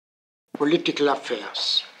political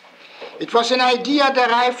affairs. It was an idea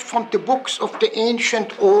derived from the books of the ancient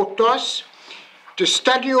authors, the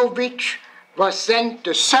study of which was then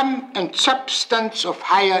the sum and substance of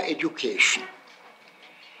higher education.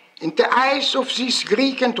 In the eyes of these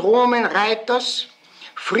Greek and Roman writers,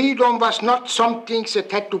 freedom was not something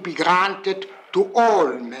that had to be granted to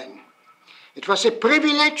all men. It was a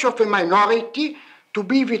privilege of a minority to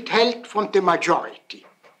be withheld from the majority.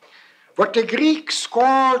 What the Greeks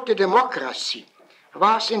called a democracy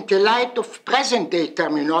was, in the light of present-day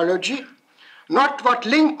terminology, not what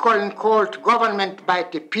Lincoln called government by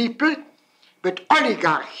the people, but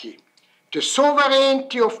oligarchy, the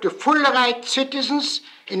sovereignty of the full-right citizens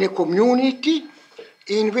in a community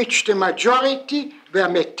in which the majority were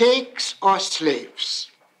metakes or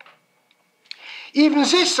slaves. Even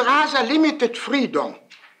this rather limited freedom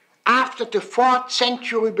after the 4th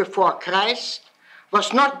century before Christ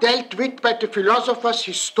was not dealt with by the philosophers,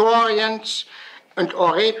 historians, and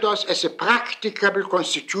orators as a practicable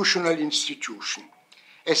constitutional institution.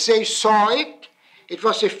 As they saw it, it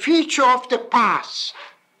was a feature of the past,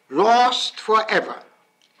 lost forever.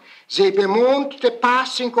 They bemoaned the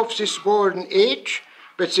passing of this golden age,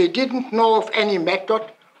 but they didn't know of any method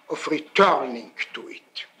of returning to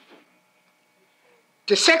it.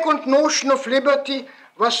 The second notion of liberty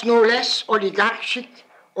was no less oligarchic,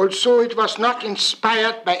 although it was not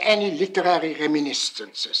inspired by any literary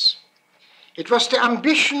reminiscences. It was the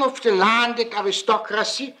ambition of the landed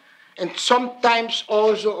aristocracy, and sometimes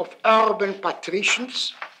also of urban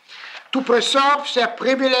patricians, to preserve their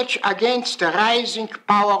privilege against the rising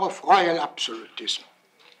power of royal absolutism.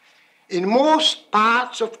 In most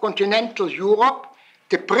parts of continental Europe,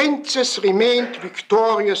 the princes remained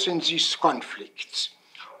victorious in these conflicts.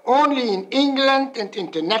 Only in England and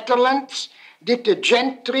in the Netherlands did the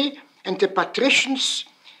gentry and the patricians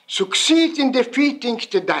succeed in defeating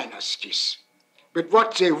the dynasties. But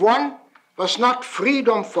what they won was not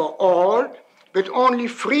freedom for all, but only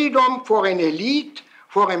freedom for an elite,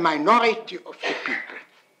 for a minority of the people.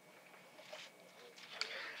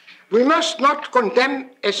 We must not condemn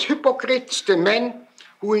as hypocrites the men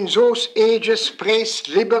who in those ages praised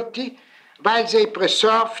liberty while they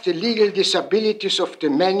preserved the legal disabilities of the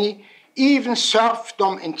many, even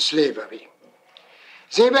serfdom and slavery.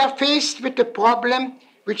 They were faced with a problem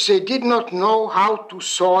which they did not know how to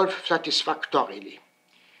solve satisfactorily.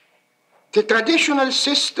 The traditional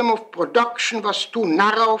system of production was too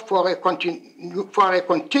narrow for a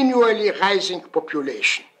continually rising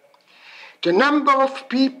population. The number of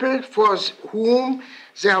people for whom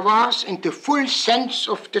there was, in the full sense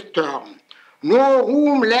of the term, no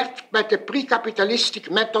room left by the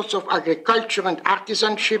pre-capitalistic methods of agriculture and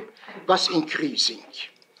artisanship was increasing.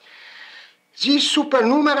 These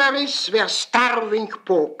supernumeraries were starving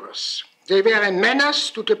paupers. They were a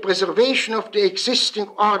menace to the preservation of the existing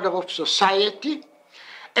order of society,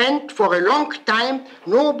 and for a long time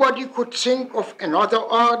nobody could think of another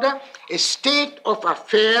order, a state of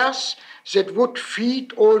affairs that would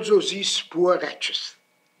feed also these poor wretches.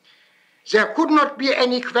 There could not be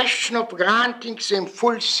any question of granting them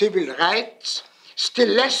full civil rights, still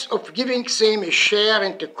less of giving them a share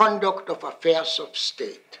in the conduct of affairs of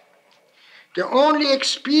state. The only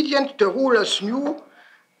expedient the rulers knew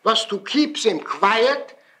was to keep them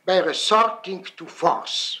quiet by resorting to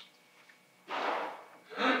force.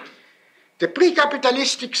 The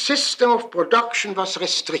pre-capitalistic system of production was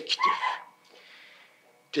restrictive.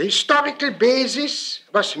 The historical basis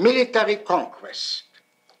was military conquest.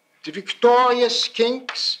 The victorious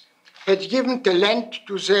kings had given the land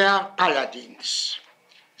to their paladins.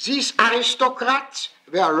 These aristocrats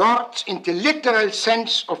were lords in the literal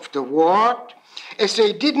sense of the word, as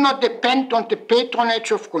they did not depend on the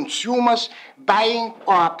patronage of consumers buying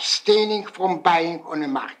or abstaining from buying on a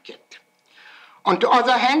market. On the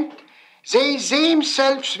other hand, they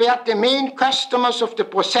themselves were the main customers of the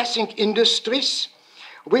processing industries,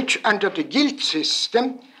 which under the guild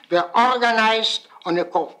system were organized on a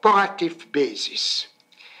cooperative basis.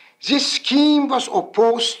 This scheme was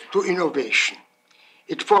opposed to innovation.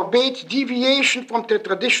 It forbade deviation from the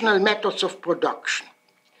traditional methods of production.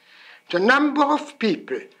 The number of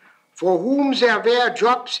people for whom there were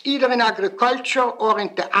jobs either in agriculture or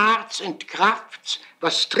in the arts and crafts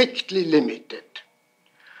was strictly limited.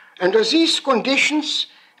 Under these conditions,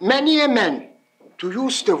 many a man, to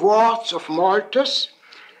use the words of Malthus,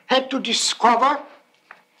 had to discover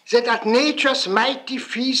that at nature's mighty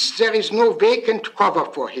feast there is no vacant cover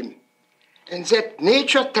for him, and that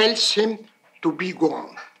nature tells him to be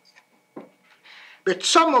gone. But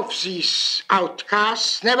some of these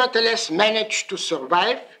outcasts nevertheless managed to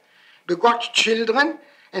survive, begot children,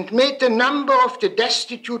 and made the number of the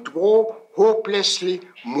destitute grow hopelessly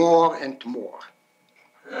more and more.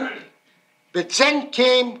 But then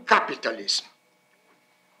came capitalism.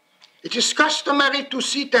 It is customary to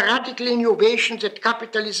see the radical innovations that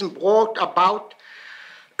capitalism brought about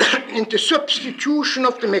in the substitution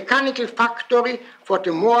of the mechanical factory for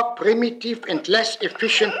the more primitive and less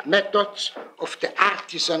efficient methods of the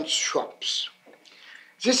artisan's shops.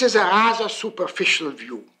 This is a rather superficial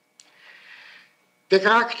view. The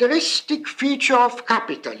characteristic feature of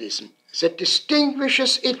capitalism that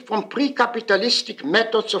distinguishes it from pre-capitalistic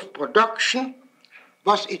methods of production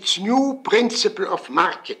was its new principle of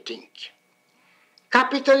marketing.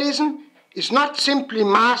 Capitalism is not simply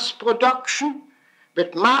mass production,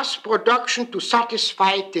 but mass production to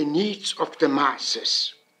satisfy the needs of the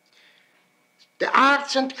masses. The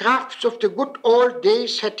arts and crafts of the good old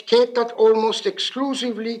days had catered almost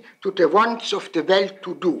exclusively to the wants of the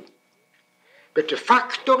well-to-do, but the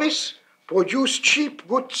factories produced cheap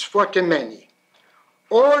goods for the many.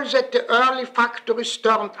 All that the early factories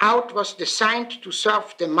turned out was designed to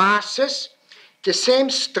serve the masses, the same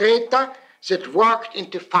strata that worked in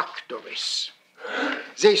the factories.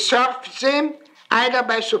 They served them either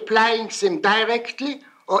by supplying them directly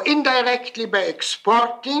or indirectly by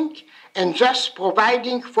exporting and thus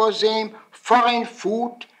providing for them foreign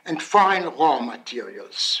food and foreign raw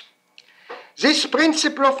materials. This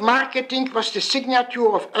principle of marketing was the signature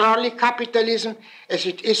of early capitalism as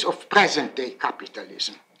it is of present-day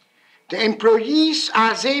capitalism. The employees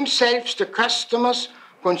are themselves the customers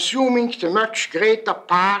consuming the much greater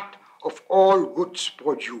part of all goods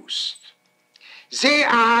produced. They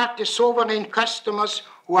are the sovereign customers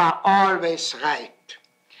who are always right.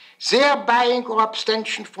 Their buying or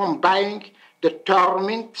abstention from buying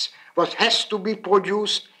determines what has to be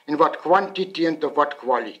produced, in what quantity and of what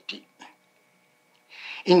quality.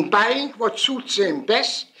 In buying what suits them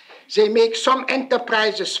best, they make some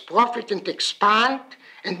enterprises profit and expand,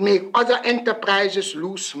 and make other enterprises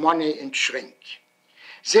lose money and shrink.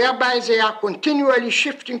 Thereby, they are continually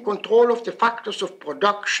shifting control of the factors of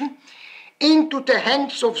production into the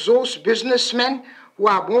hands of those businessmen who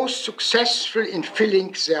are most successful in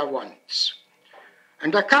filling their wants.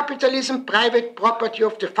 Under capitalism, private property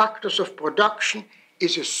of the factors of production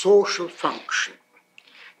is a social function.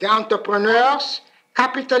 The entrepreneurs,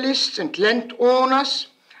 capitalists, and landowners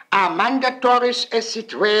are mandatories, as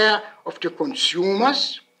it were, of the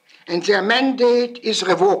consumers, and their mandate is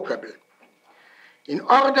revocable. In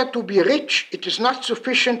order to be rich, it is not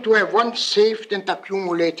sufficient to have once saved and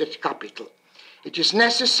accumulated capital. It is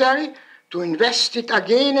necessary to invest it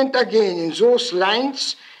again and again in those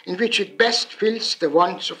lines in which it best fills the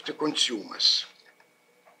wants of the consumers.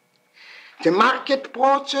 The market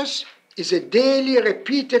process is a daily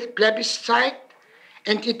repeated plebiscite,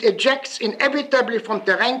 and it ejects inevitably from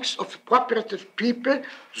the ranks of property people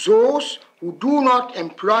those who do not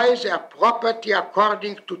employ their property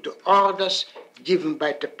according to the orders given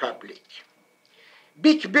by the public.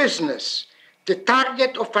 Big business, the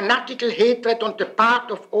target of fanatical hatred on the part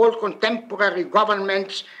of all contemporary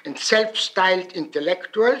governments and self-styled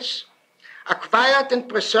intellectuals, acquired and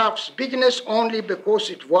preserves bigness only because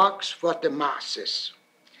it works for the masses.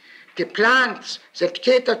 The plants that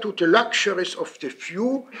cater to the luxuries of the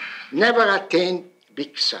few never attain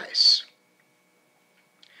big size.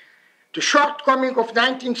 The shortcoming of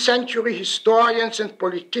 19th century historians and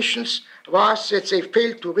politicians was that they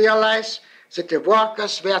failed to realize that the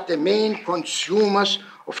workers were the main consumers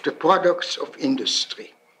of the products of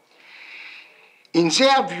industry. In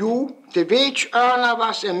their view, the wage earner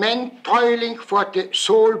was a man toiling for the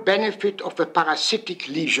sole benefit of a parasitic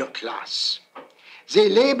leisure class. They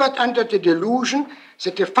labored under the delusion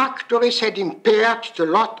that the factories had impaired the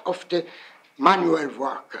lot of the manual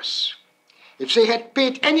workers. If they had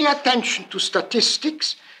paid any attention to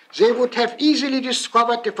statistics, they would have easily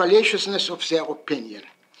discovered the fallaciousness of their opinion.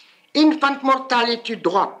 Infant mortality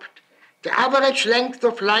dropped, the average length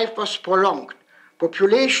of life was prolonged,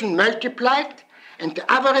 population multiplied, and the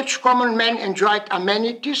average common man enjoyed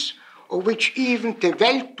amenities of which even the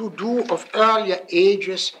well-to-do of earlier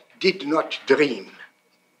ages did not dream.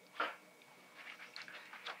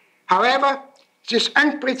 However, this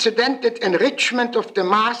unprecedented enrichment of the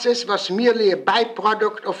masses was merely a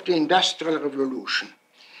byproduct of the Industrial Revolution.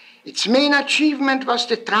 Its main achievement was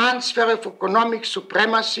the transfer of economic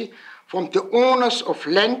supremacy from the owners of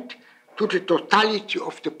land to the totality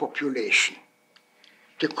of the population.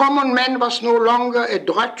 The common man was no longer a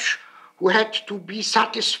drudge who had to be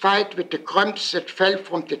satisfied with the crumbs that fell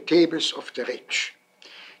from the tables of the rich.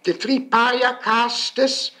 The three pariah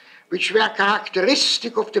castes, which were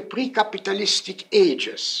characteristic of the pre-capitalistic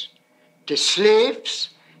ages, the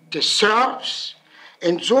slaves, the serfs,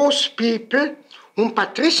 and those people whom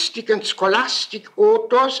patristic and scholastic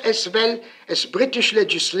authors, as well as British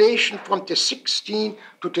legislation from the 16th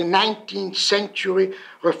to the 19th century,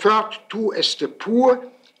 referred to as the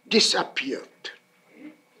poor, disappeared.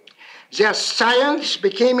 Their science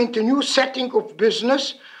became in the new setting of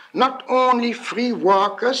business not only free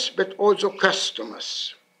workers, but also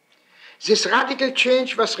customers. This radical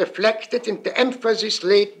change was reflected in the emphasis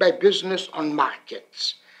laid by business on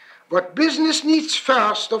markets. What business needs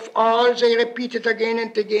first of all, they repeated again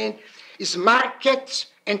and again, is markets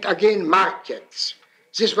and again markets.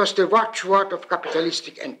 This was the watchword of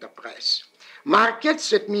capitalistic enterprise.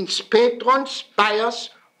 Markets, that means patrons,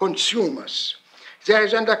 buyers, consumers. There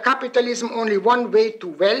is under capitalism only one way to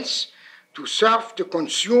wealth, to serve the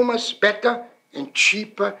consumers better and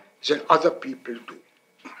cheaper than other people do.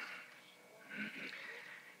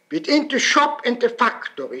 Within the shop and the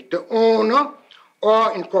factory, the owner,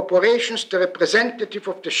 or in corporations, the representative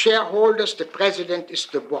of the shareholders, the president is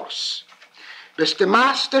the boss. But the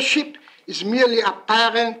mastership is merely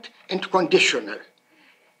apparent and conditional.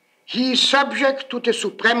 He is subject to the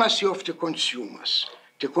supremacy of the consumers.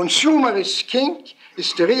 The consumer is king,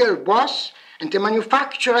 is the real boss, and the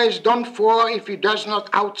manufacturer is done for if he does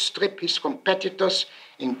not outstrip his competitors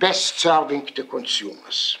in best serving the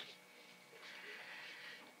consumers.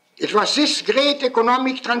 It was this great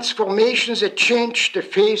economic transformation that changed the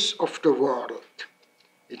face of the world.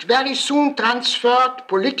 It very soon transferred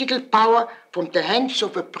political power from the hands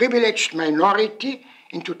of a privileged minority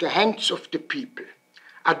into the hands of the people.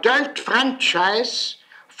 Adult franchise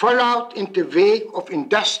followed in the wake of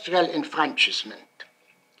industrial enfranchisement.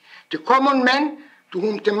 The common man, to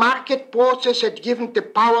whom the market process had given the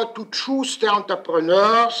power to choose the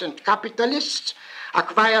entrepreneurs and capitalists,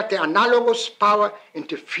 acquired the analogous power in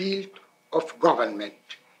the field of government.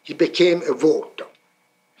 He became a voter.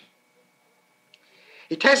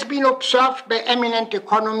 It has been observed by eminent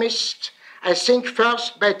economists, I think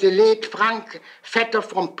first by the late Frank Fetter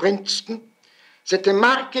from Princeton, that the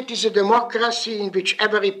market is a democracy in which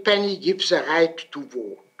every penny gives a right to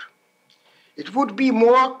vote. It would be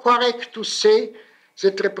more correct to say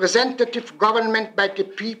that representative government by the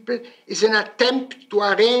people is an attempt to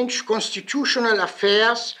arrange constitutional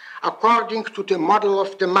affairs according to the model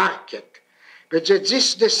of the market, but that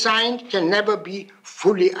this design can never be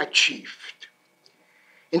fully achieved.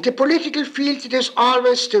 In the political field, it is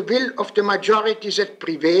always the will of the majority that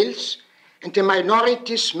prevails, and the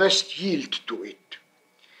minorities must yield to it.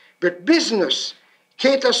 But business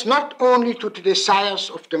caters not only to the desires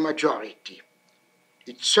of the majority.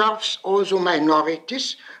 It serves also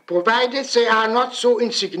minorities, provided they are not so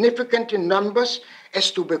insignificant in numbers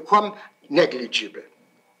as to become negligible.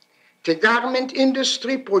 The garment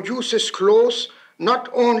industry produces clothes not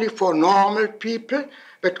only for normal people,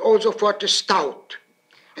 but also for the stout.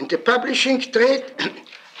 And the publishing trade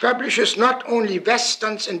publishes not only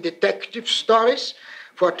westerns and detective stories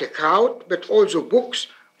for the crowd, but also books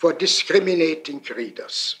for discriminating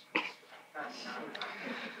readers.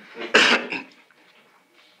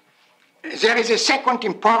 There is a second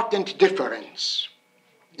important difference.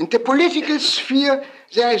 In the political sphere,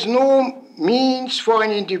 there is no means for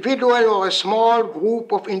an individual or a small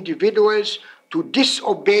group of individuals to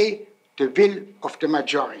disobey the will of the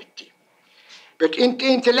majority. But in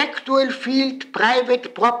the intellectual field,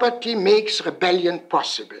 private property makes rebellion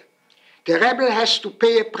possible. The rebel has to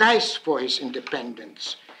pay a price for his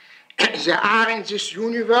independence. There are in this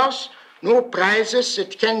universe no prizes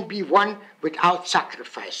that can be won without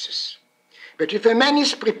sacrifices. But if a man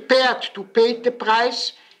is prepared to pay the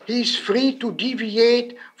price, he is free to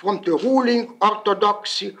deviate from the ruling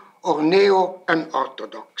orthodoxy or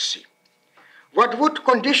neo-unorthodoxy. What would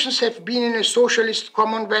conditions have been in a socialist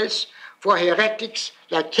commonwealth for heretics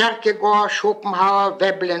like Kierkegaard, Schopenhauer,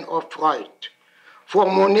 Veblen, or Freud? For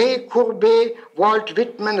Monet, Courbet, Walt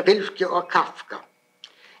Whitman, Rilke, or Kafka?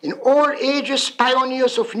 In all ages,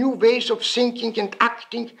 pioneers of new ways of thinking and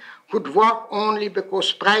acting could work only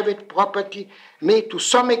because private property made to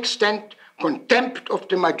some extent contempt of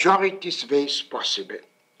the majority's ways possible.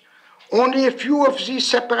 Only a few of these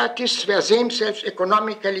separatists were themselves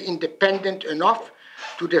economically independent enough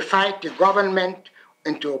to defy the government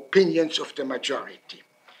and the opinions of the majority.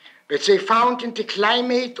 But they found in the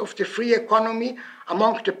climate of the free economy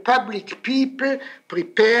among the public people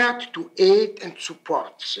prepared to aid and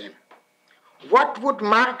support them. What would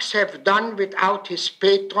Marx have done without his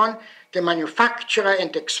patron, the manufacturer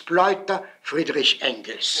and exploiter Friedrich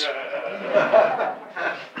Engels?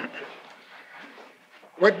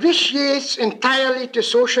 What vitiates entirely the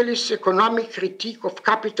socialist economic critique of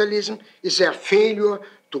capitalism is their failure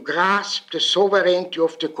to grasp the sovereignty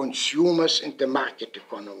of the consumers in the market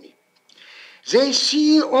economy. They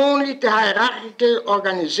see only the hierarchical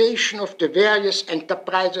organization of the various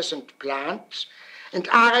enterprises and plants and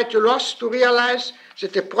are at a loss to realize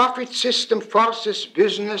that the profit system forces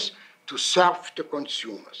business to serve the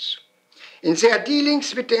consumers. In their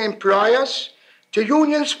dealings with the employers, the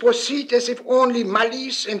unions proceed as if only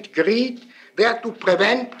malice and greed were to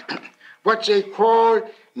prevent what they call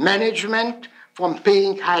management from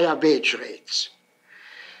paying higher wage rates.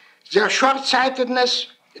 Their short-sightedness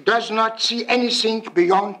does not see anything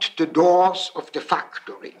beyond the doors of the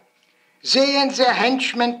factory. They and their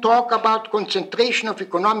henchmen talk about concentration of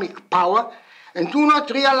economic power and do not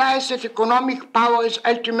realize that economic power is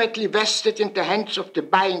ultimately vested in the hands of the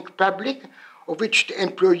buying public, of which the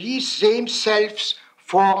employees themselves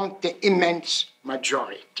form the immense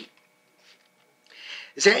majority.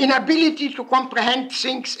 Their inability to comprehend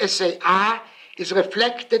things as they are is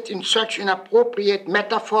reflected in such inappropriate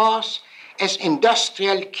metaphors as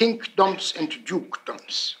industrial kingdoms and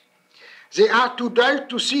dukedoms. They are too dull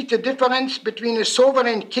to see the difference between a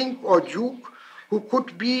sovereign king or duke who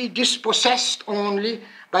could be dispossessed only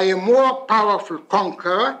by a more powerful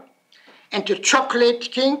conqueror, and a chocolate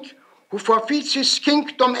king who forfeits his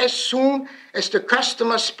kingdom as soon as the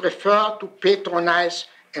customers prefer to patronize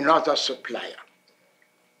another supplier.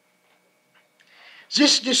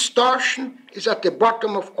 This distortion is at the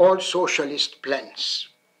bottom of all socialist plans.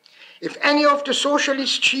 If any of the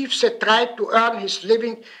socialist chiefs had tried to earn his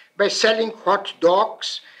living by selling hot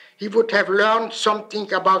dogs, he would have learned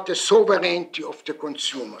something about the sovereignty of the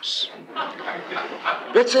consumers.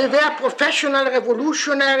 But they were professional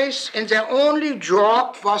revolutionaries, and their only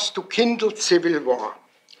job was to kindle civil war.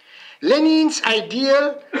 Lenin's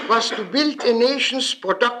ideal was to build a nation's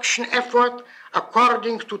production effort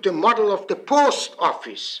according to the model of the post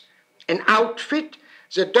office, an outfit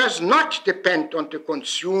that does not depend on the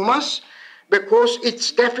consumers because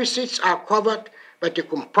its deficits are covered by the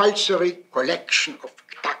compulsory collection of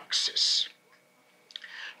taxes.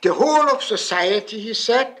 The whole of society, he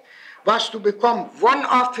said, was to become one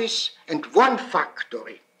office and one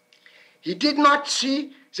factory. He did not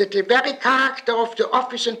see that the very character of the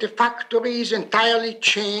office and the factory is entirely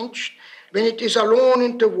changed when it is alone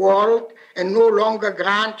in the world and no longer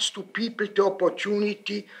grants to people the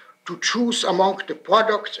opportunity to choose among the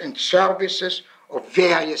products and services of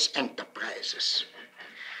various enterprises.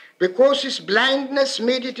 Because his blindness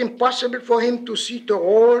made it impossible for him to see the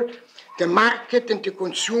role the market and the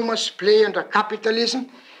consumers play under capitalism,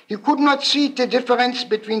 he could not see the difference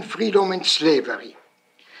between freedom and slavery.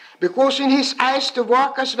 Because in his eyes the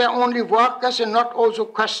workers were only workers and not also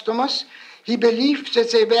customers, he believed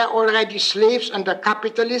that they were already slaves under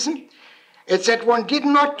capitalism, and that one did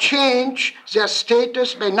not change their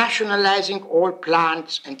status by nationalizing all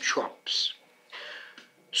plants and shops.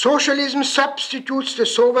 Socialism substitutes the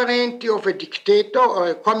sovereignty of a dictator or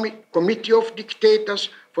a committee of dictators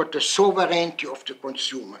for the sovereignty of the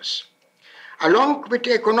consumers. Along with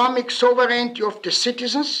the economic sovereignty of the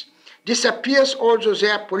citizens, disappears also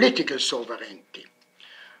their political sovereignty.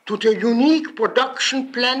 To the unique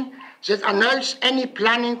production plan that annuls any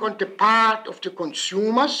planning on the part of the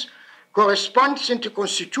consumers corresponds in the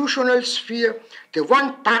constitutional sphere the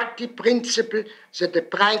one-party principle that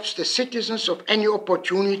deprives the citizens of any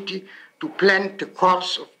opportunity to plan the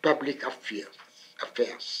course of public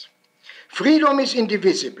affairs. Freedom is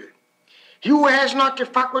indivisible. He who has not the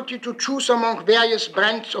faculty to choose among various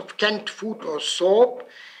brands of canned food or soap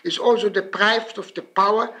is also deprived of the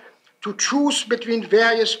power to choose between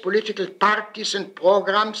various political parties and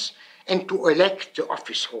programs and to elect the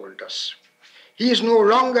office holders. He is no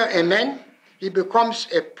longer a man, he becomes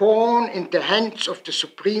a pawn in the hands of the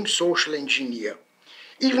supreme social engineer.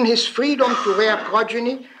 Even his freedom to rear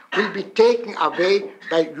progeny will be taken away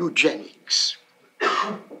by eugenics.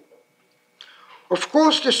 Of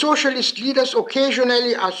course, the socialist leaders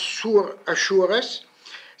occasionally assure us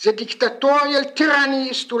that dictatorial tyranny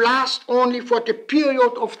is to last only for the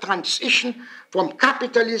period of transition from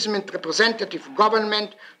capitalism and representative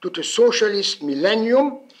government to the socialist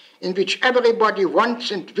millennium, in which everybody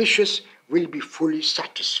wants and wishes will be fully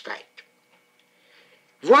satisfied.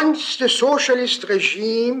 Once the socialist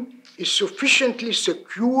regime is sufficiently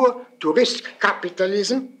secure to risk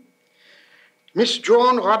capitalism, Miss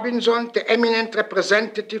Joan Robinson, the eminent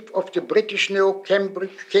representative of the British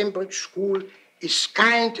Cambridge School, is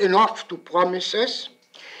kind enough to promise us,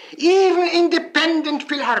 even independent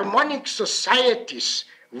philharmonic societies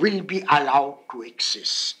will be allowed to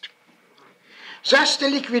exist. Thus, the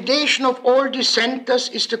liquidation of all dissenters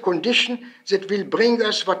is the condition that will bring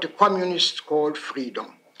us what the communists call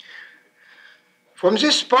freedom. From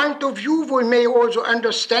this point of view, we may also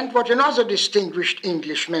understand what another distinguished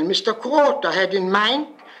Englishman, Mr. Croter, had in mind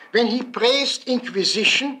when he praised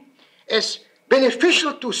Inquisition as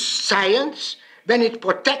beneficial to science when it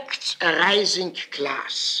protects a rising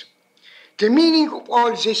class. The meaning of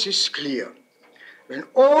all this is clear. When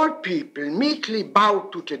all people meekly bow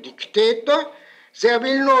to the dictator, there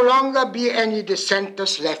will no longer be any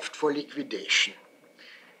dissenters left for liquidation.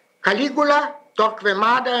 Caligula,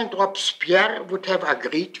 Torquemada, and Robespierre would have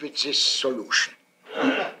agreed with this solution.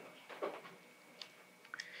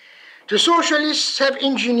 The socialists have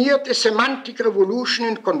engineered a semantic revolution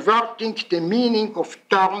in converting the meaning of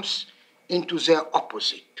terms into their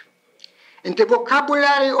opposite. In the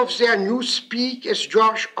vocabulary of their newspeak, as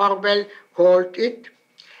George Orwell called it,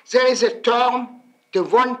 there is a term, the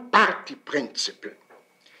one-party principle.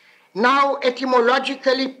 Now,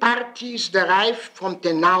 etymologically, party is derived from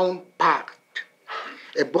the noun part.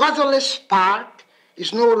 A brotherless part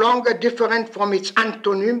is no longer different from its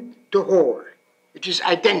antonym, the whole. It is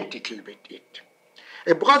identical with it.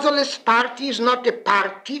 A brotherless party is not a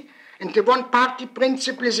party, and the one-party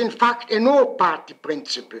principle is in fact a no-party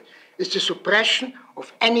principle. It's the suppression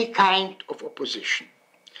of any kind of opposition.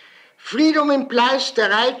 Freedom implies the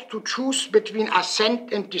right to choose between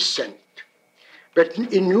assent and dissent. But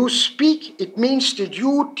in newspeak, it means the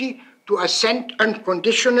duty to assent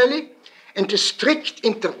unconditionally and the strict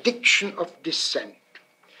interdiction of dissent.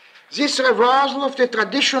 This reversal of the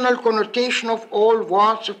traditional connotation of all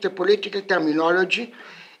words of the political terminology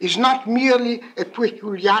is not merely a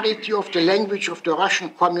peculiarity of the language of the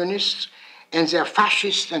Russian communists and their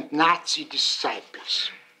fascist and Nazi disciples.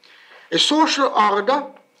 A social order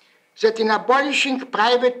that in abolishing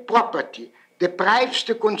private property deprives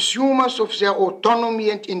the consumers of their autonomy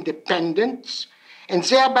and independence and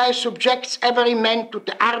thereby subjects every man to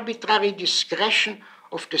the arbitrary discretion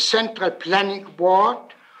of the Central Planning Board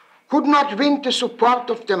could not win the support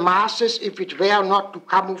of the masses if it were not to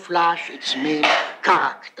camouflage its main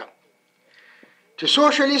character. The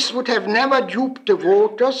socialists would have never duped the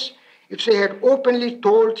voters if they had openly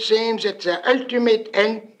told them that their ultimate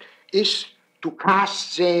end is to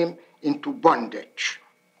cast them into bondage.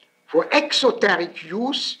 For exoteric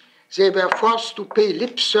use, they were forced to pay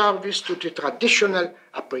lip service to the traditional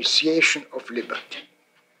appreciation of liberty.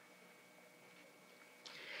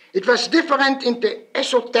 It was different in the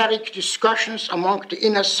esoteric discussions among the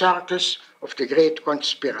inner circles of the great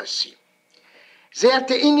conspiracy. There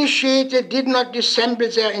the initiated did not dissemble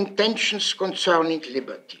their intentions concerning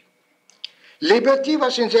liberty. Liberty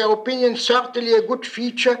was, in their opinion, certainly a good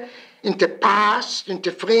feature in the past, in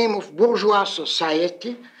the frame of bourgeois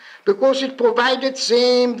society, because it provided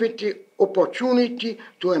them with the opportunity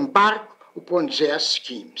to embark upon their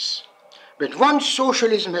schemes. But once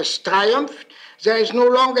socialism has triumphed, there is no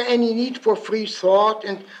longer any need for free thought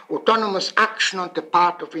and autonomous action on the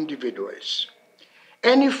part of individuals.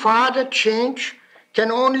 Any further change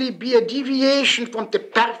can only be a deviation from the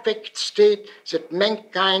perfect state that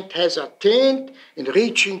mankind has attained in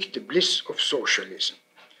reaching the bliss of socialism.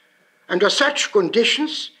 Under such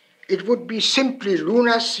conditions, it would be simply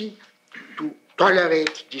lunacy to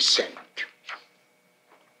tolerate dissent.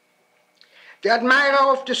 The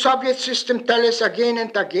admirer of the Soviet system tells us again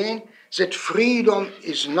and again that freedom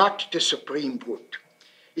is not the supreme good.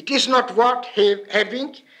 It is not worth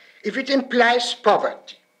having if it implies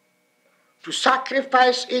poverty. To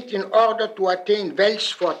sacrifice it in order to attain wealth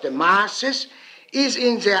for the masses is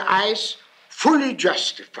in their eyes fully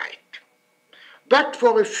justified. But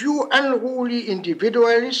for a few unruly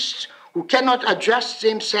individualists who cannot adjust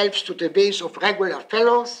themselves to the ways of regular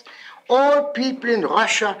fellows, all people in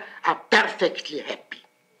Russia are perfectly happy.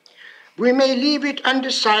 We may leave it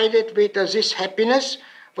undecided whether this happiness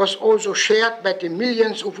was also shared by the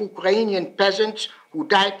millions of Ukrainian peasants who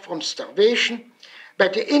died from starvation, by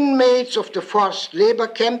the inmates of the forced labor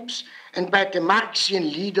camps, and by the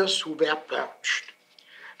Marxian leaders who were purged.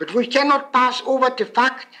 But we cannot pass over the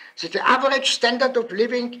fact that the average standard of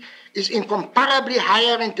living is incomparably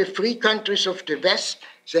higher in the free countries of the West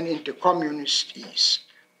than in the communist East.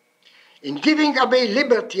 In giving away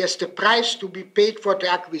liberty as the price to be paid for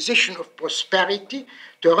the acquisition of prosperity,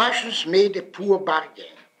 the Russians made a poor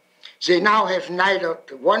bargain. They now have neither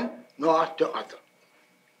the one nor the other.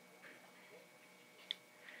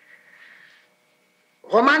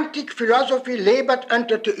 Romantic philosophy labored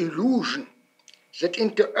under the illusion that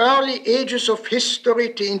in the early ages of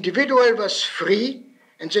history the individual was free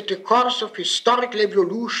and that the course of historical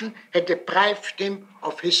evolution had deprived him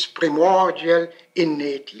of his primordial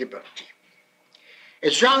innate liberty.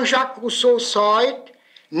 As Jean-Jacques Rousseau saw it,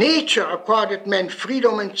 nature accorded man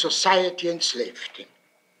freedom and society enslaved him.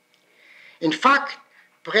 In fact,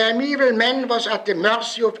 primeval man was at the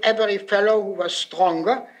mercy of every fellow who was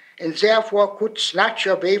stronger and therefore could snatch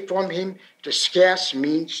away from him the scarce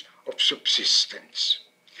means of subsistence.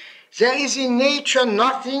 There is in nature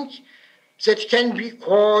nothing that can be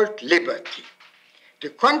called liberty. The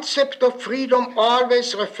concept of freedom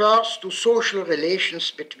always refers to social relations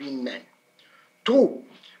between men. True,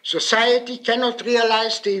 society cannot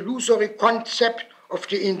realize the illusory concept of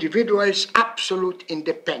the individual's absolute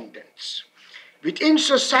independence. Within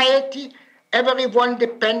society, everyone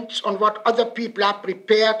depends on what other people are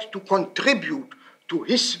prepared to contribute to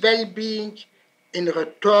his well-being in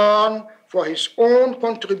return for his own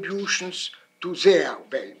contributions to their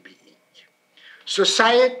well-being.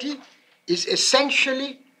 Society is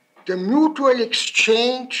essentially the mutual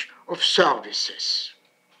exchange of services.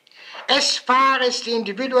 As far as the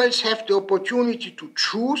individuals have the opportunity to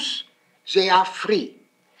choose, they are free.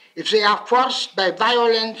 If they are forced by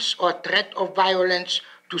violence or threat of violence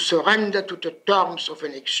to surrender to the terms of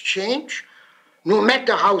an exchange, no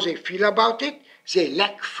matter how they feel about it, they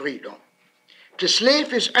lack freedom. The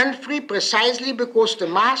slave is unfree precisely because the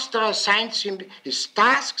master assigns him his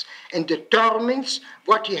tasks and determines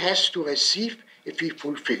what he has to receive if he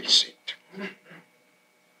fulfills it.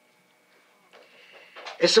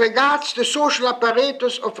 As regards the social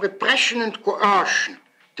apparatus of repression and coercion,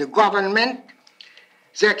 the government,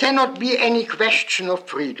 there cannot be any question of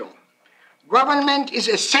freedom. Government is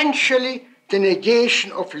essentially the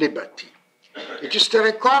negation of liberty. It is the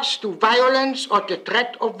recourse to violence or the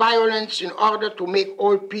threat of violence in order to make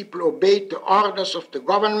all people obey the orders of the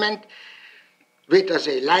government, whether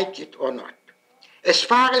they like it or not. As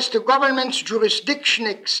far as the government's jurisdiction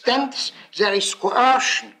extends, there is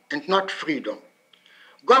coercion and not freedom.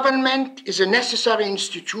 Government is a necessary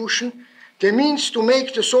institution, the means to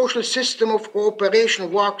make the social system of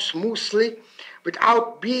cooperation work smoothly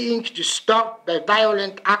without being disturbed by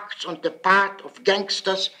violent acts on the part of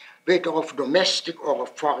gangsters, whether of domestic or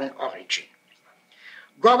of foreign origin.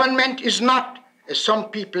 Government is not, as some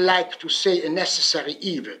people like to say, a necessary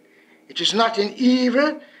evil. It is not an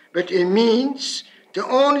evil, but a means, the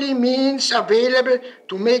only means available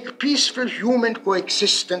to make peaceful human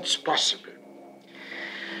coexistence possible.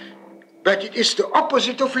 But it is the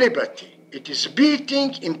opposite of liberty. It is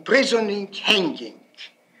beating, imprisoning, hanging.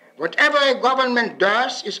 Whatever a government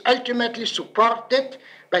does is ultimately supported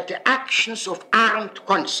by the actions of armed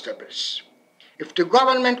constables. If the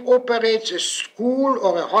government operates a school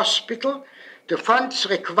or a hospital, the funds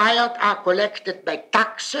required are collected by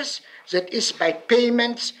taxes, that is, by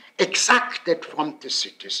payments exacted from the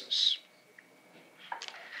citizens.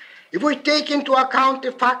 If we take into account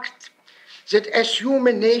the fact that as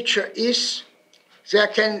human nature is, there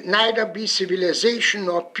can neither be civilization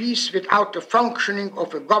nor peace without the functioning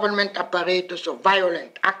of a government apparatus of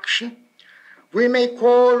violent action, we may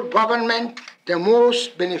call government the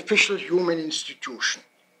most beneficial human institution.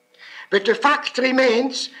 But the fact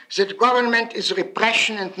remains that government is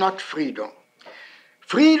repression and not freedom.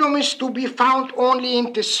 Freedom is to be found only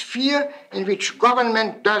in the sphere in which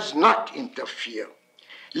government does not interfere.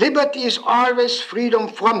 Liberty is always freedom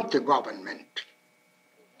from the government.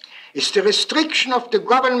 It's the restriction of the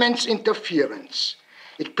government's interference.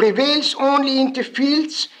 It prevails only in the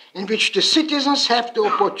fields in which the citizens have the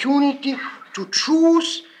opportunity to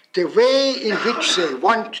choose the way in which they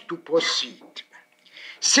want to proceed.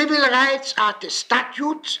 Civil rights are the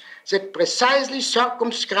statutes that precisely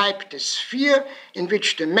circumscribe the sphere in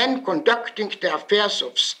which the men conducting the affairs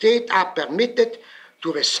of state are permitted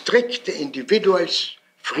to restrict the individual's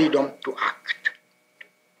freedom to act.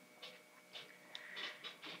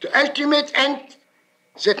 The ultimate end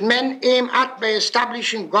that men aim at by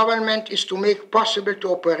establishing government is to make possible the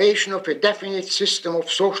operation of a definite system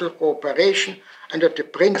of social cooperation under the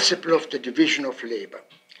principle of the division of labor.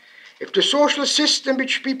 If the social system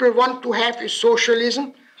which people want to have is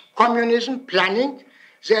socialism, communism, planning,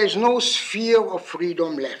 there is no sphere of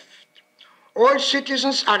freedom left. All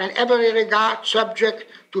citizens are in every regard subject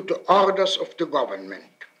to the orders of the government.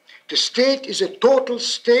 The state is a total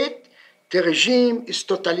state, the regime is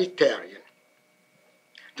totalitarian.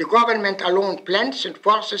 The government alone plans and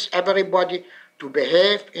forces everybody to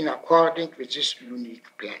behave in accordance with this unique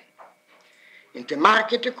plan. In the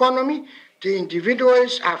market economy, the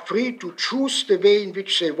individuals are free to choose the way in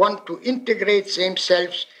which they want to integrate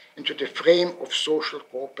themselves into the frame of social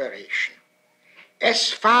cooperation.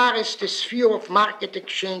 As far as the sphere of market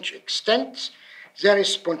exchange extends, there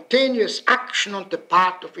is spontaneous action on the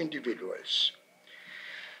part of individuals.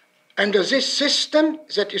 Under this system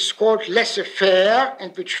that is called laissez-faire,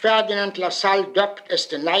 and which Ferdinand Lassalle dubbed as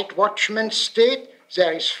the night watchman state,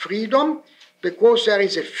 there is freedom, because there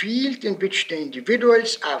is a field in which the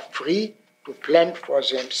individuals are free to plan for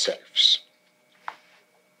themselves.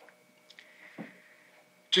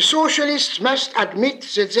 The socialists must admit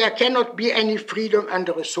that there cannot be any freedom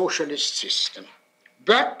under a socialist system.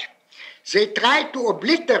 But they try to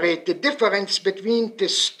obliterate the difference between the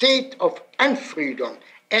state of unfreedom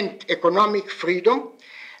and economic freedom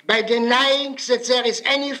by denying that there is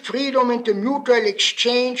any freedom in the mutual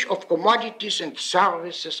exchange of commodities and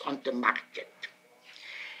services on the market.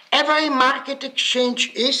 Every market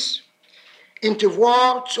exchange is, in the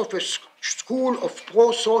words of a school of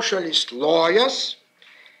pro-socialist lawyers,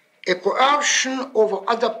 a coercion over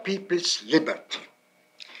other people's liberty.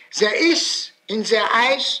 There is, in their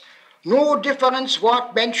eyes, no difference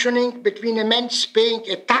worth mentioning between a man's paying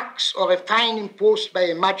a tax or a fine imposed by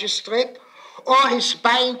a magistrate or his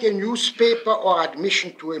buying a newspaper or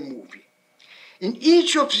admission to a movie. In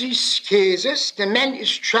each of these cases, the man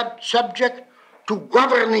is subject to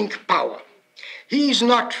governing power. He is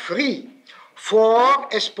not free,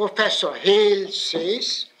 for, as Professor Hale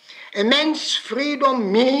says, a man's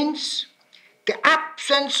freedom means the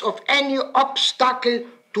absence of any obstacle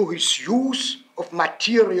to his use of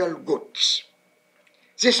material goods.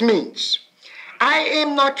 This means I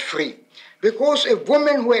am not free because a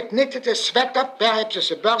woman who had knitted a sweater, perhaps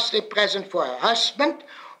as a birthday present for her husband,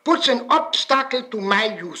 puts an obstacle to my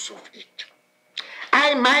use of it.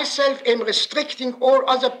 I myself am restricting all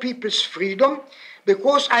other people's freedom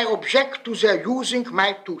because I object to their using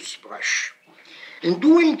my toothbrush. In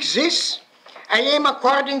doing this, I am,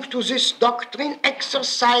 according to this doctrine,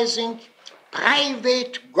 exercising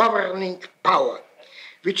private governing power,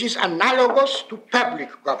 which is analogous to public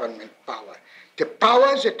government power, the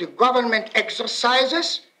power that the government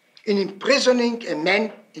exercises in imprisoning a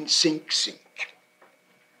man in Sing Sing.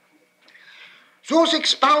 Those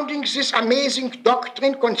expounding this amazing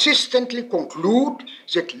doctrine consistently conclude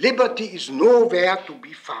that liberty is nowhere to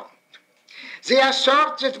be found. They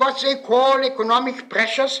assert that what they call economic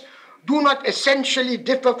pressures do not essentially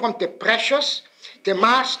differ from the pressures the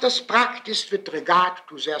masters practiced with regard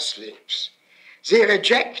to their slaves. They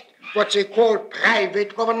reject what they call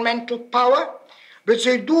private governmental power, but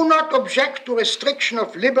they do not object to restriction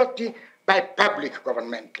of liberty by public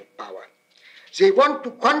governmental power. They want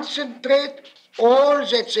to concentrate all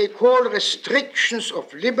that they call restrictions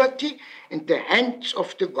of liberty in the hands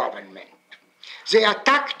of the government. They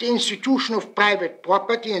attack the institution of private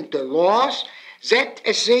property and the laws that,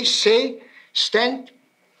 as they say, stand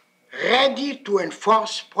ready to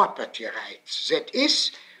enforce property rights. That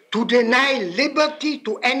is, to deny liberty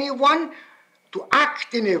to anyone to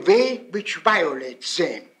act in a way which violates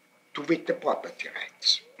them, to wit the property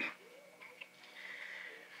rights.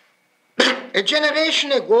 A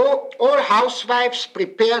generation ago, all housewives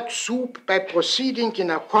prepared soup by proceeding in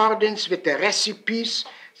accordance with the recipes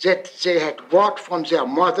that they had bought from their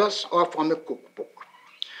mothers or from a cookbook.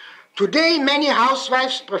 Today, many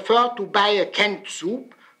housewives prefer to buy a canned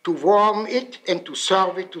soup, to warm it, and to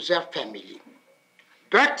serve it to their family.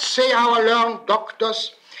 But, say our learned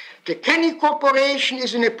doctors, the Kenny Corporation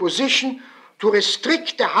is in a position to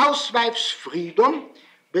restrict the housewife's freedom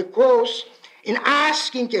because in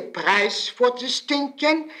asking a price for this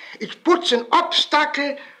tinken, it puts an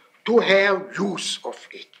obstacle to her use of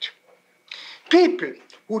it. People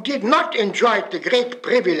who did not enjoy the great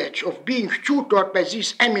privilege of being tutored by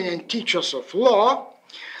these eminent teachers of law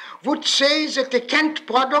would say that the canned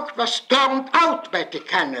product was turned out by the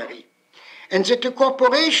cannery, and that the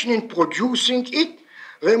corporation in producing it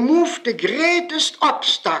removed the greatest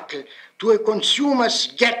obstacle to a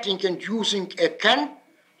consumer's getting and using a can,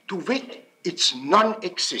 to wit, its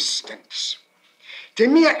non-existence. The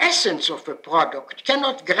mere essence of a product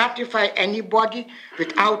cannot gratify anybody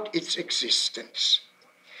without its existence.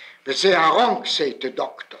 But they are wrong, say the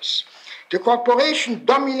doctors. The corporation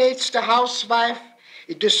dominates the housewife.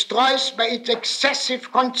 It destroys by its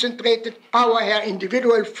excessive concentrated power her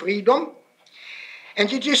individual freedom,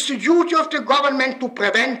 and it is the duty of the government to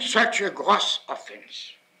prevent such a gross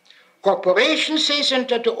offense. Corporations, says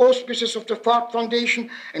under the auspices of the Ford Foundation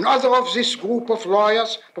and other of this group of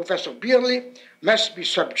lawyers, Professor Beerley, must be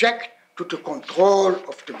subject to the control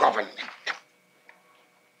of the government.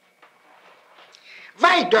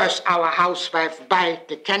 Why does our housewife buy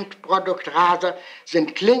the canned product rather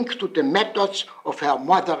than cling to the methods of her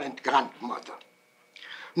mother and grandmother?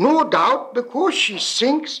 No doubt because she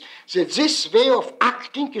thinks that this way of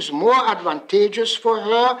acting is more advantageous for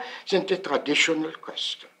her than the traditional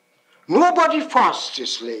custom. Nobody forced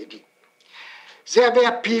this lady. There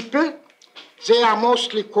were people, they are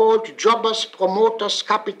mostly called jobbers, promoters,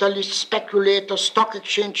 capitalists, speculators, stock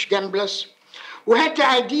exchange gamblers, who had the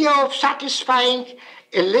idea of satisfying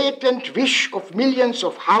a latent wish of millions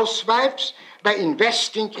of housewives by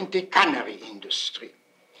investing in the cannery industry.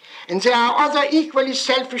 And there are other equally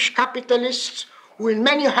selfish capitalists who in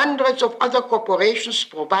many hundreds of other corporations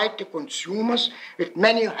provide the consumers with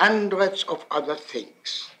many hundreds of other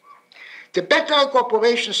things. The better a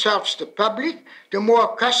corporation serves the public, the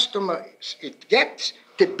more customers it gets,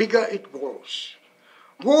 the bigger it grows.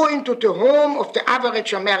 Go into the home of the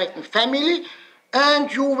average American family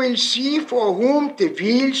and you will see for whom the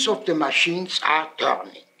wheels of the machines are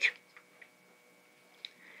turning.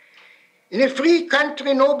 In a free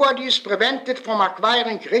country, nobody is prevented from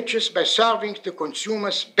acquiring riches by serving the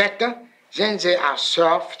consumers better than they are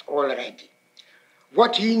served already.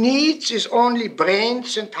 What he needs is only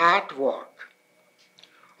brains and hard work.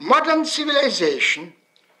 Modern civilization,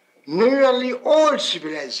 nearly all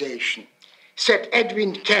civilization, said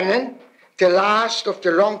Edwin Kennan, the last of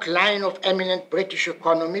the long line of eminent British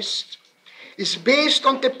economists, is based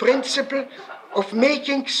on the principle of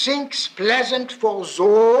making things pleasant for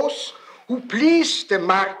those who please the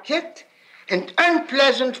market and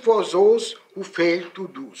unpleasant for those who fail to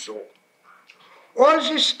do so. All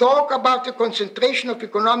this talk about the concentration of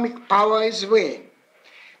economic power is vain.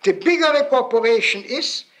 The bigger a corporation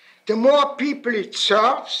is, the more people it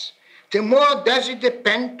serves, the more does it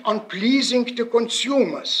depend on pleasing the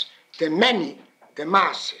consumers, the many, the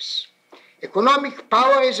masses. Economic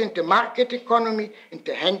power is in the market economy in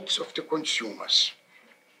the hands of the consumers.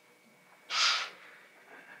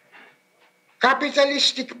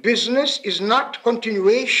 Capitalistic business is not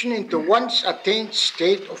continuation in the once attained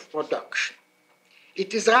state of production.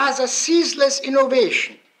 It is rather ceaseless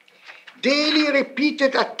innovation, daily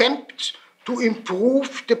repeated attempts to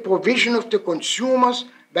improve the provision of the consumers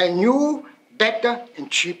by new, better,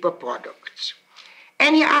 and cheaper products.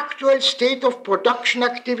 Any actual state of production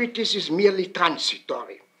activities is merely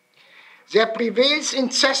transitory. There prevails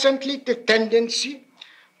incessantly the tendency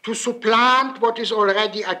to supplant what is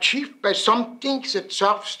already achieved by something that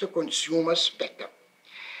serves the consumers better.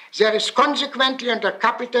 There is consequently under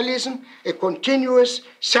capitalism a continuous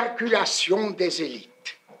circulation des élites.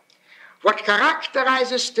 What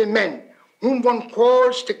characterizes the men whom one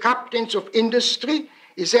calls the captains of industry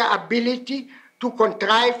is their ability to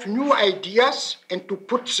contrive new ideas and to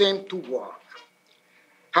put them to work.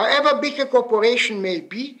 However big a corporation may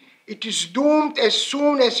be, it is doomed as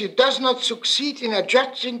soon as it does not succeed in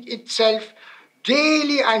adjusting itself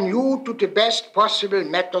daily anew to the best possible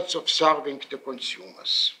methods of serving the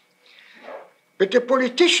consumers. But the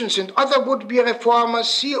politicians and other would-be reformers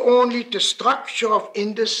see only the structure of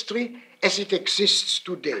industry as it exists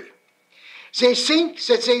today. They think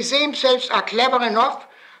that they themselves are clever enough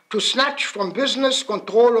to snatch from business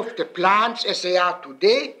control of the plants as they are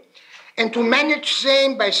today, and to manage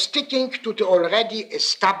them by sticking to the already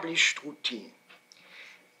established routine.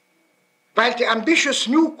 While the ambitious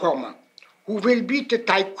newcomer, who will be the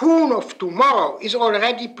tycoon of tomorrow, is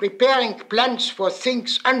already preparing plans for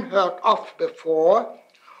things unheard of before,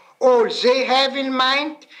 all they have in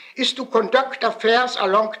mind is to conduct affairs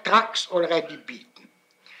along tracks already beaten.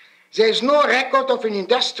 There is no record of an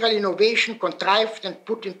industrial innovation contrived and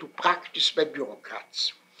put into practice by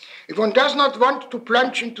bureaucrats. If one does not want to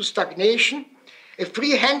plunge into stagnation, a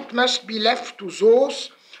free hand must be left to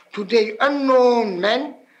those today unknown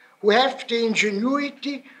men who have the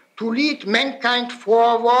ingenuity to lead mankind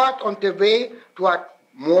forward on the way toward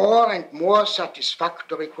more and more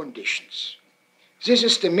satisfactory conditions. This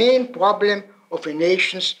is the main problem of a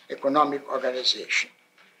nation's economic organization.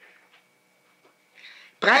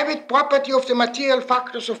 Private property of the material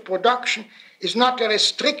factors of production is not a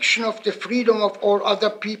restriction of the freedom of all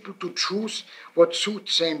other people to choose what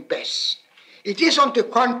suits them best. It is, on the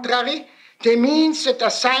contrary, the means that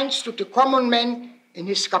assigns to the common man in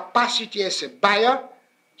his capacity as a buyer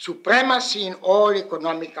supremacy in all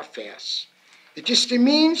economic affairs. It is the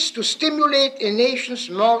means to stimulate a nation's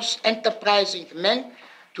most enterprising men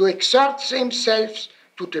to exert themselves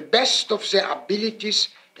to the best of their abilities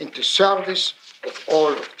in the service of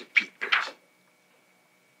all of the people.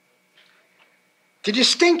 The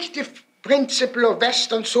distinctive principle of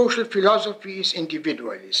Western social philosophy is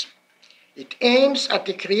individualism. It aims at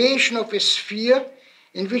the creation of a sphere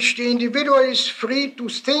in which the individual is free to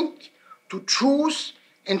think, to choose,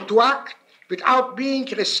 and to act without being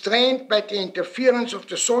restrained by the interference of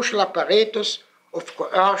the social apparatus of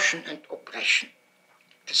coercion and oppression,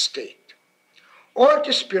 the state. All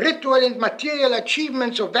the spiritual and material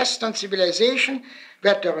achievements of Western civilization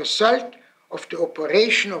were the result of the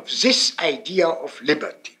operation of this idea of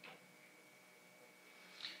liberty.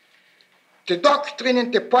 The doctrine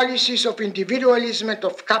and the policies of individualism and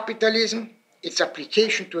of capitalism its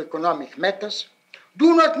application to economic matters,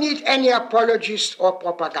 do not need any apologists or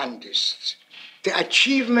propagandists. The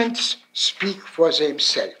achievements speak for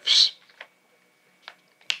themselves.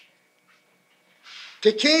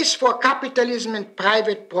 The case for capitalism and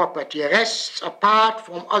private property rests, apart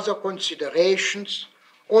from other considerations,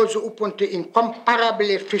 also upon the incomparable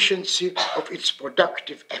efficiency of its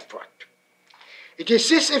productive effort. It is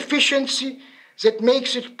this efficiency that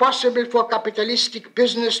makes it possible for capitalistic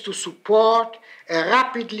business to support a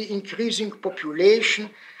rapidly increasing population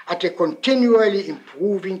at a continually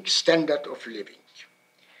improving standard of living.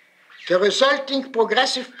 The resulting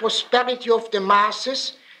progressive prosperity of the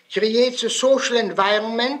masses creates a social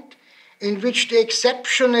environment in which the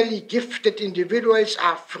exceptionally gifted individuals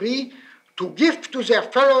are free to give to their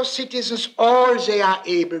fellow citizens all they are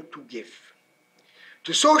able to give.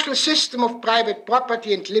 The social system of private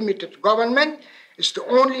property and limited government is the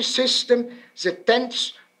only system that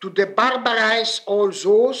tends to debarbarize all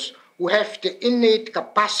those who have the innate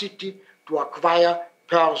capacity to acquire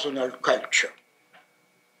personal culture.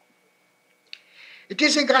 It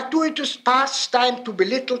is a gratuitous pastime to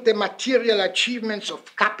belittle the material achievements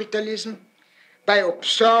of capitalism by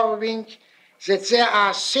observing that there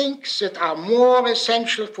are things that are more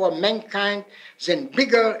essential for mankind than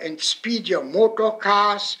bigger and speedier motor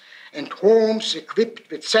cars and homes equipped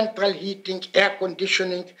with central heating, air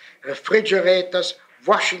conditioning, refrigerators,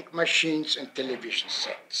 washing machines, and television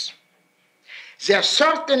sets. There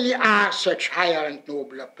certainly are such higher and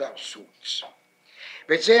nobler pursuits.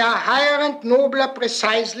 But they are higher and nobler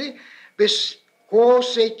precisely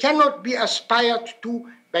because they cannot be aspired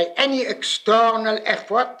to by any external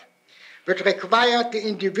effort, but require the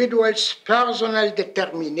individual's personal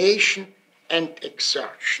determination and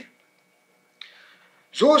exertion.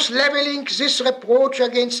 Those leveling this reproach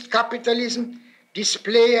against capitalism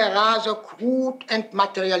display a rather crude and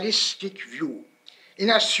materialistic view in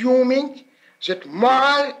assuming that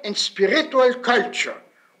moral and spiritual culture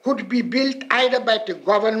could be built either by the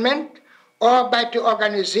government or by the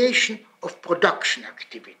organization of production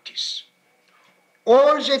activities.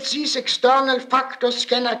 All that these external factors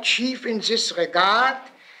can achieve in this regard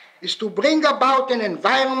is to bring about an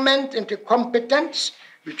environment and a competence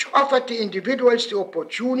which offer the individuals the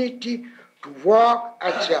opportunity to work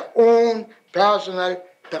at their own personal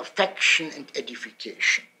perfection and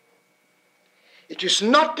edification. It is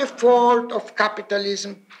not the fault of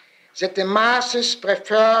capitalism that the masses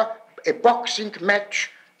prefer a boxing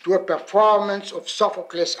match to a performance of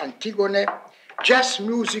Sophocles' Antigone, jazz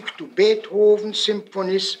music to Beethoven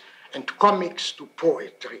symphonies, and comics to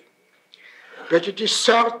poetry. But it is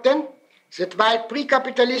certain that while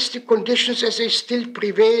pre-capitalistic conditions as they still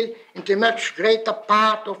prevail in the much greater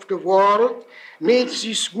part of the world made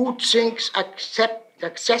these good things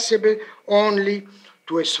accessible only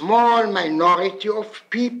to a small minority of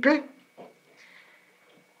people,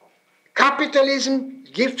 capitalism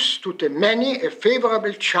gives to the many a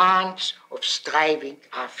favorable chance of striving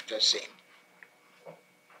after them.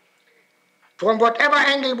 From whatever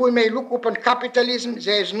angle we may look upon capitalism,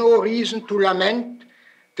 there is no reason to lament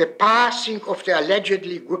the passing of the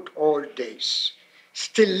allegedly good old days.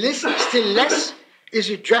 Still less is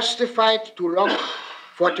it justified to long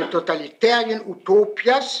for the totalitarian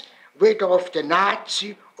utopias, whether of the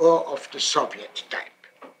Nazi or of the Soviet type.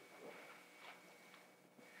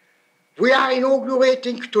 We are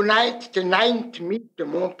inaugurating tonight the 9th meet, the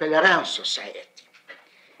Mont Pèlerin Society.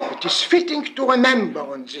 It is fitting to remember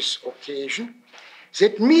on this occasion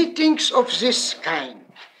that meetings of this kind,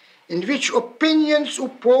 in which opinions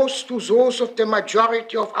opposed to those of the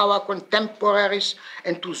majority of our contemporaries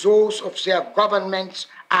and to those of their governments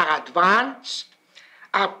are advanced,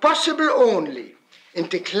 are possible only in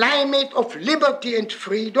the climate of liberty and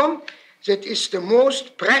freedom that is the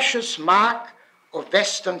most precious mark of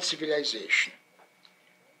Western civilization.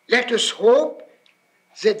 Let us hope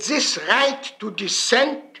that this right to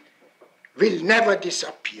dissent will never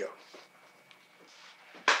disappear.